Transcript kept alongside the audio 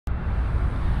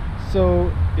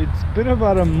So it's been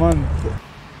about a month.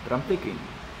 But I'm thinking,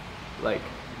 like,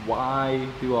 why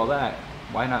do all that?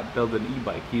 Why not build an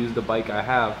e-bike? Use the bike I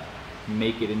have,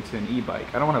 make it into an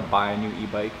e-bike. I don't want to buy a new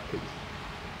e-bike because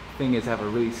the thing is I have a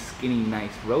really skinny,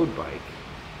 nice road bike.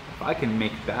 If I can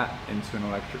make that into an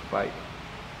electric bike,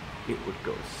 it would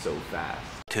go so fast.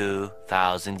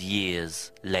 2,000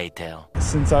 years later.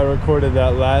 Since I recorded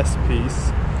that last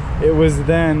piece, it was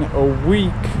then a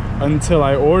week until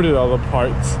I ordered all the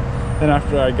parts. Then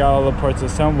after I got all the parts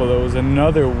assembled, it was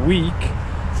another week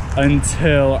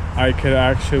until I could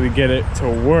actually get it to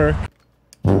work.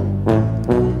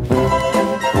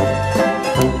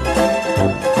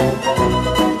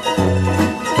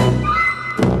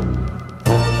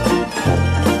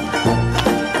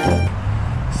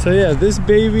 So yeah, this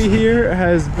baby here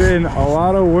has been a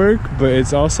lot of work, but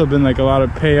it's also been like a lot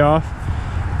of payoff.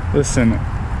 Listen,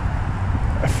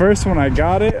 first when I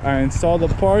got it, I installed the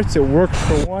parts, it worked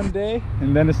for one day,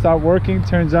 and then it stopped working.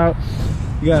 Turns out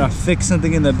you gotta fix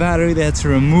something in the battery, they had to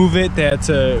remove it, they had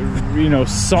to, you know,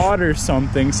 solder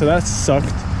something, so that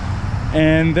sucked.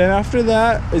 And then after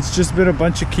that, it's just been a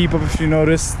bunch of keep up. If you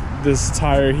notice, this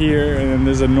tire here, and then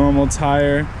there's a normal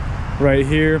tire right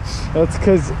here. That's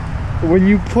because when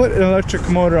you put an electric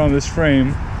motor on this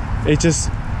frame, it just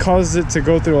causes it to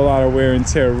go through a lot of wear and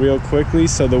tear real quickly.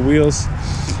 So the wheels,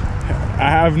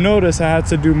 I have noticed I had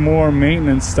to do more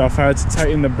maintenance stuff. I had to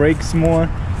tighten the brakes more.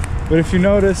 But if you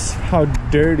notice how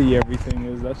dirty everything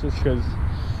is, that's just because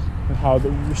of how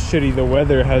shitty the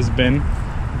weather has been.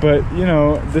 But you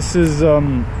know, this is a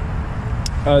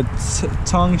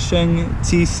TongSheng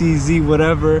TCZ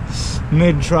whatever,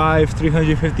 mid-drive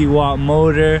 350 watt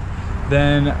motor.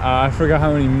 Then I forgot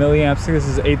how many milliamps. I think this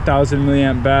is 8,000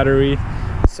 milliamp battery.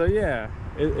 So yeah,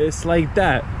 it's like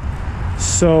that.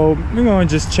 So we're gonna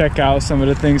just check out some of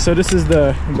the things. So this is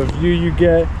the view you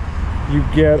get. You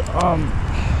get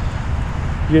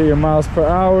your miles per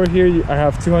hour here. I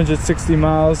have 260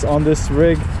 miles on this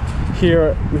rig.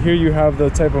 Here you have the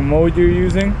type of mode you're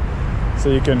using. So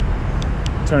you can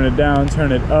turn it down,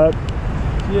 turn it up.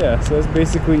 Yeah, so that's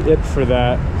basically it for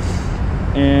that.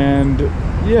 And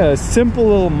yeah, simple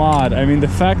little mod. I mean, the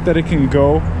fact that it can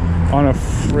go on a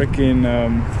freaking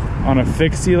on a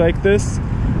fixie like this.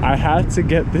 I had to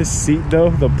get this seat though,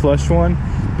 the plush one,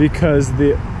 because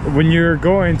when you're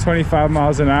going 25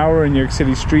 miles an hour in New York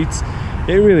City streets,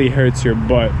 it really hurts your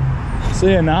butt. So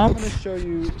yeah, now I'm going to show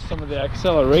you some of the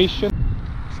acceleration.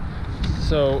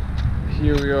 So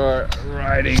here we are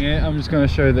riding it. I'm just going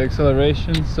to show you the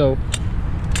acceleration. So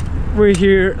we're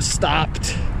here,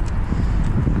 stopped.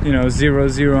 You know,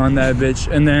 0-0 on that bitch,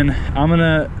 and then I'm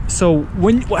gonna. So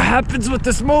what happens with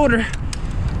this motor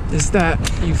is that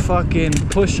you fucking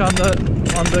push on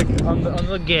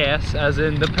the gas, as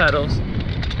in the pedals,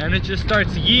 and it just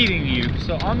starts yeeting you.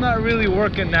 So I'm not really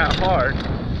working that hard,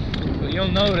 but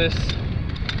you'll notice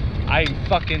I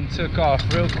fucking took off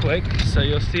real quick. So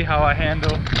you'll see how I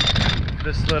handle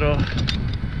this little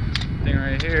thing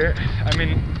right here. I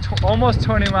mean, almost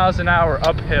 20 miles an hour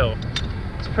uphill.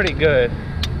 It's pretty good.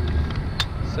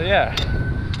 So yeah,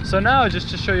 so now just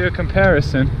to show you a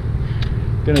comparison,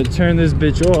 I'm gonna turn this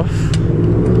bitch off.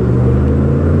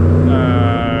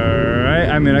 Alright,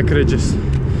 I mean I could have just,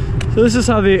 so this is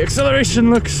how the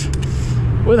acceleration looks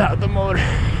without the motor.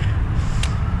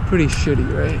 Pretty shitty,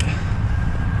 right?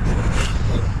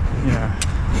 Yeah.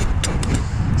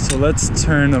 So let's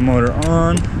turn the motor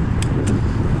on.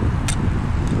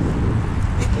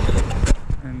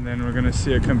 And then we're gonna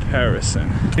see a comparison.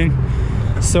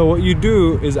 So what you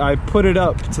do is I put it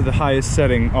up to the highest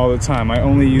setting all the time. I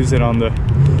only use it on the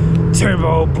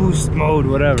turbo, boost mode,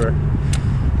 whatever.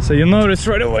 So you'll notice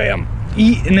right away I'm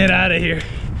eating it out of here.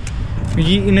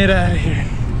 Eating it out of here.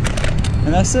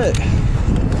 And that's it.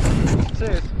 That's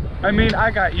it. I mean, I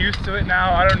got used to it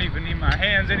now. I don't even need my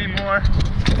hands anymore.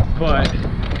 But,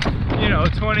 you know,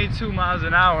 22 miles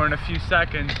an hour in a few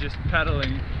seconds just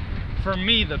pedaling. For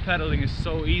me, the pedaling is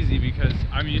so easy because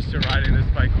I'm used to riding this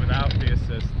bike without the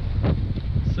assist.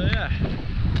 So yeah,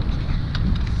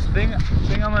 thing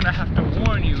I'm gonna have to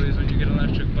warn you is when you get an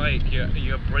electric bike,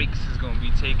 your brakes is gonna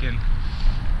be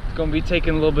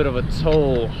taking a little bit of a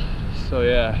toll. So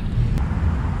yeah.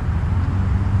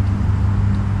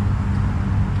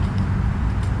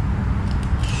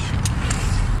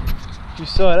 If you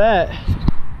saw that,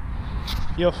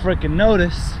 you'll freaking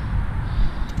notice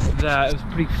that it was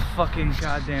pretty fucking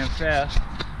goddamn fast.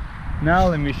 Now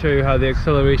let me show you how the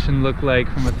acceleration looked like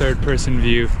from a third-person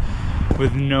view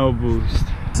with no boost.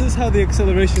 This is how the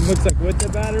acceleration looks like with the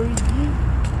battery.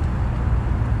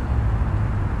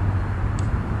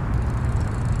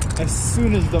 As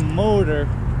soon as the motor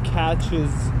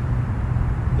catches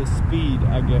the speed,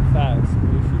 I get fast.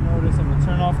 But if you notice, I'm gonna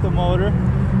turn off the motor.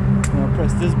 I'm gonna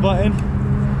press this button.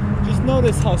 Just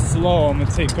notice how slow I'm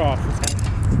gonna take off.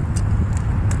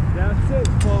 That's it,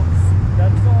 folks.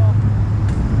 That's all.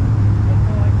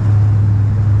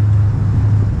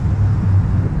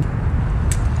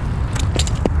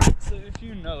 So if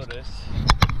you notice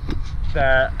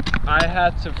that I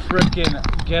had to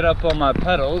frickin' get up on my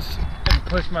pedals and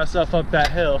push myself up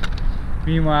that hill.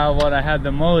 Meanwhile, when I had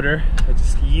the motor, I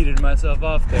just yeeted myself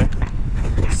off there.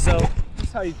 So this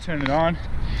is how you turn it on.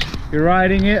 You're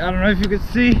riding it. I don't know if you can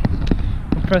see.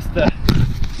 You press the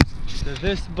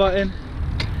this button,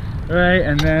 right,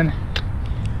 and then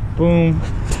boom,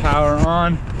 power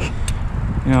on.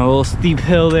 You know, a little steep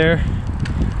hill there.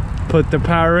 Put the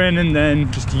power in and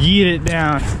then just yeet it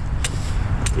down.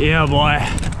 Yeah, boy.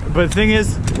 But the thing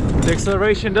is, the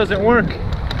acceleration doesn't work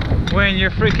when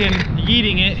you're freaking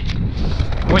yeeting it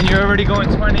when you're already going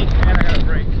 20. And I gotta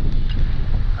brake.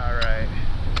 Alright.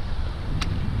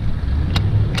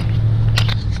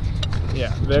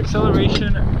 Yeah, the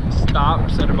acceleration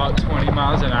stops at about 20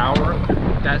 miles an hour.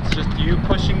 That's just you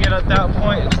pushing it at that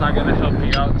point. It's not gonna help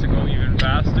you out to go even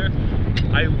faster.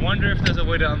 I wonder if there's a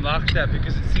way to unlock that,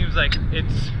 because it seems like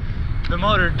the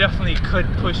motor definitely could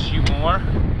push you more,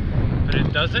 but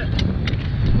it doesn't.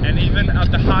 And even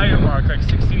at the higher mark, like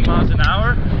 16 miles an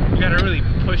hour, you gotta really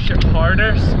push it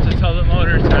harder to tell the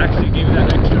motor to actually give you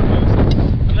that extra boost.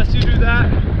 Unless you do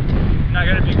that, you're not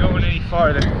gonna be going any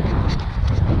farther.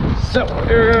 So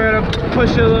we're gonna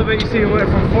push it a little bit. You see it went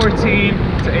from 14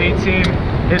 to 18.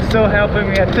 It's still helping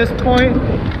me at this point.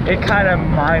 It kind of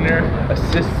minor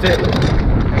assists it,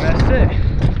 and that's it.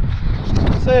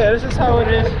 So yeah, this is how it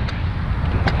is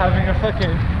having a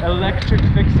fucking electric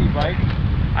fixie bike.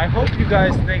 I hope you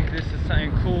guys think this is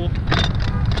something cool.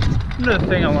 Another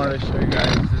thing I wanted to show you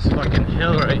guys is this fucking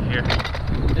hill right here.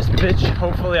 This bitch,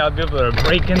 hopefully I'll be able to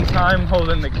brake in time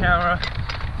holding the camera.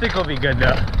 I think it'll be good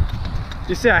though.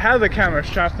 You see, I have the camera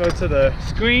strapped out to the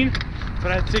screen,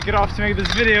 but I took it off to make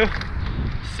this video.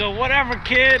 So whatever,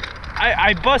 kid.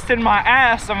 I busted my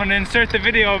ass. I'm gonna insert the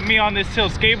video of me on this hill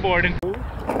skateboarding.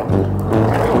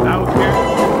 Out here.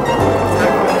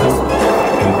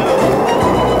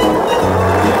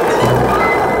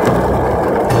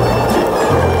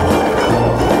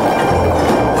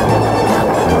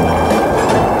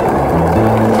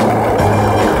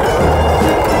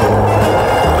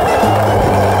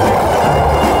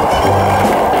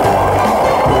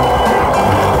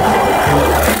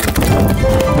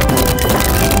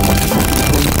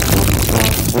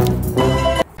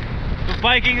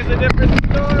 Biking is a different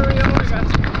story. Oh my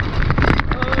gosh.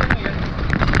 Oh my gosh.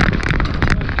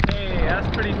 Okay, that's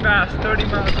pretty fast. 30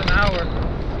 miles an hour on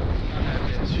that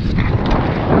bitch.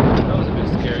 That was a bit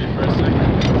scary for a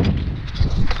second.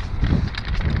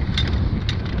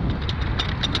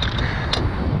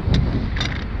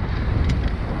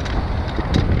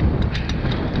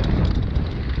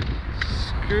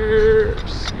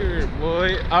 Skirt, boy.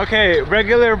 Okay,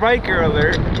 regular biker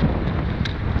alert.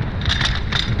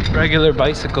 Regular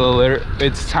bicycle alert.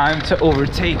 It's time to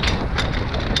overtake.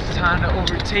 It's time to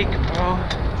overtake, bro.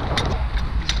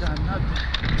 He's got nothing.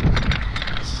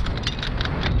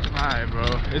 Alright, bro.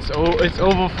 It's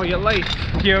over for your life.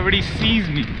 He already sees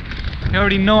me. He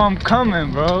already know I'm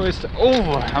coming, bro. It's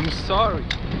over. I'm sorry.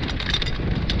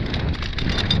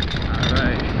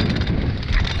 Alright.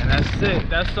 And that's it.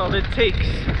 That's all it takes.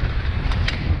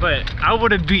 But I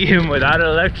would have beat him without an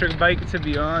electric bike, to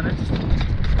be honest.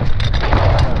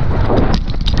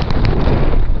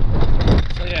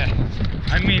 So yeah,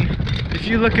 I mean, if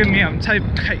you look at me, I'm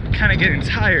kind of getting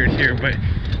tired here, but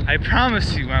I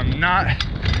promise you I'm not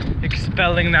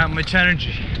expelling that much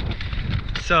energy.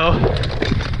 So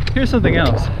here's something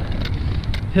else.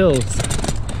 Hills.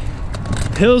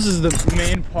 Hills is the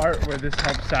main part where this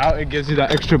helps out. It gives you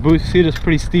that extra boost. See this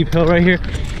pretty steep hill right here?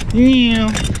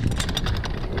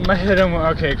 I hit him.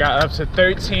 Okay, got up to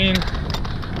 13.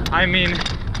 I mean,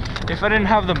 if I didn't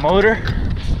have the motor,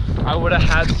 I would have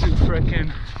had to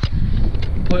frickin'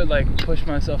 push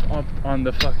myself up on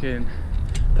the fucking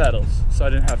pedals. So I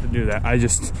didn't have to do that. I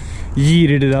just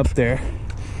yeeted it up there.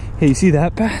 Hey, you see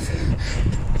that path?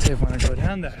 Let's see if I want to go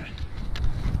down there.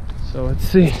 So let's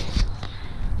see.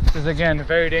 This is again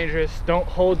very dangerous. Don't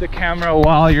hold the camera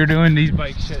while you're doing these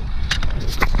bike shit.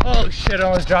 Oh shit, I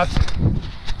almost dropped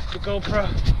the GoPro.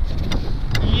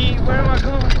 Yee, where am I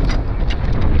going?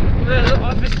 The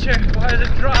office chair. Why did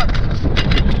it drop?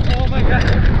 Oh my god.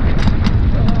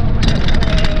 Oh my god.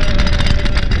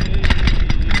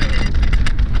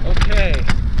 Okay.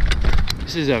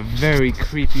 This is a very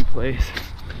creepy place.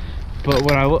 But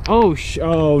what I will.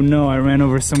 Oh no, I ran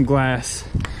over some glass.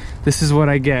 This is what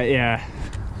I get, yeah.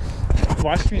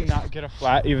 Watch me not get a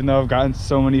flat, even though I've gotten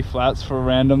so many flats for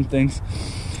random things.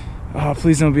 Oh,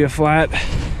 please don't be a flat.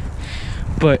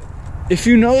 But if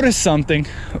you notice something,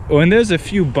 when there's a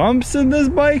few bumps in this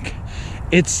bike,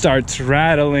 it starts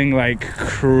rattling like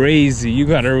crazy. You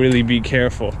gotta really be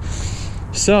careful.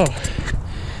 So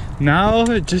now,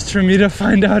 just for me to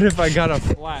find out if I got a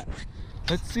flat.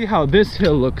 Let's see how this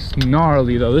hill looks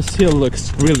gnarly though. This hill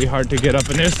looks really hard to get up,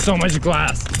 and there's so much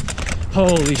glass.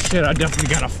 Holy shit, I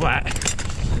definitely got a flat.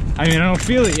 I mean, I don't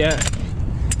feel it yet,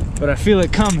 but I feel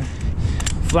it coming.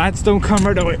 Flats don't come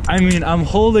right away. I mean, I'm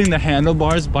holding the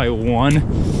handlebars by one.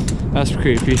 That's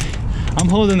creepy. I'm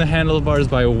holding the handlebars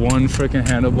by one freaking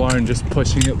handlebar and just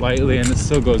pushing it lightly, and it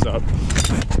still goes up.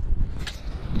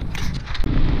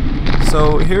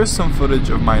 So here's some footage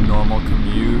of my normal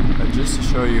commute, just to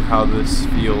show you how this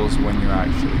feels when you're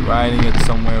actually riding it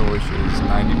somewhere, which is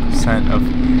 90% of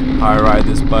how I ride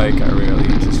this bike. I rarely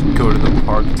just go to the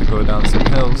park to go down some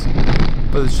hills,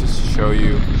 but it's just to show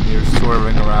you, you're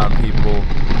swerving around people,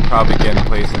 probably getting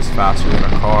places faster than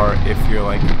a car. If you're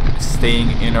like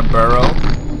staying in a borough,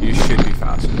 you should be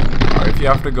faster than a car. If you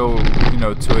have to go, you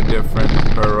know, to a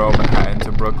different borough, Manhattan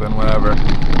to Brooklyn, whatever,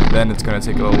 then it's going to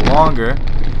take a little longer.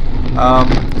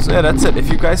 So yeah, that's it. If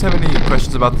you guys have any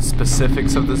questions about the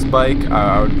specifics of this bike,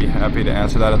 I would be happy to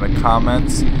answer that in the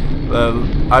comments.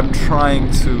 I'm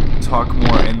trying to talk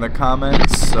more in the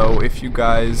comments, so if you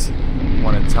guys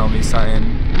want to tell me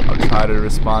something, I'll try to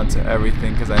respond to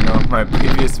everything, because I know in my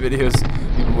previous videos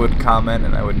people would comment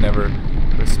and I would never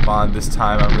respond. This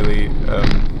time I'm really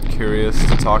curious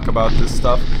to talk about this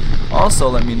stuff. Also,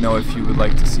 let me know if you would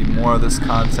like to see more of this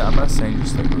content. I'm not saying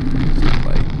just like reviews and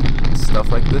like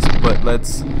stuff like this, but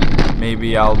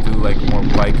maybe I'll do like more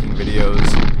biking videos.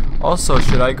 Also,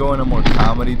 should I go in a more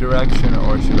comedy direction,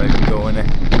 or should I go in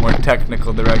a more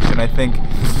technical direction? I think,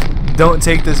 don't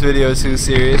take this video too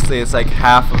seriously. It's like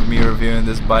half of me reviewing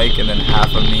this bike and then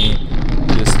half of me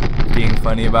just being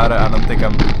funny about it. I don't think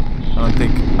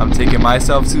I'm taking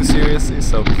myself too seriously,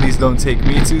 so please don't take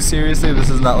me too seriously. This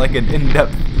is not like an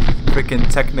in-depth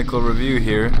freaking technical review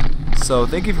here. So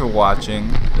thank you for watching.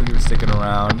 Thank you for sticking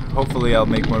around. Hopefully I'll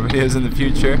make more videos in the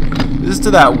future. This is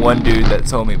to that one dude that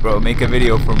told me, bro, make a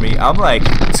video for me. I'm like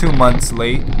 2 months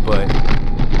late, but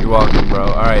you're welcome, bro.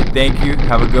 Alright, thank you.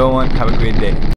 Have a good one. Have a great day.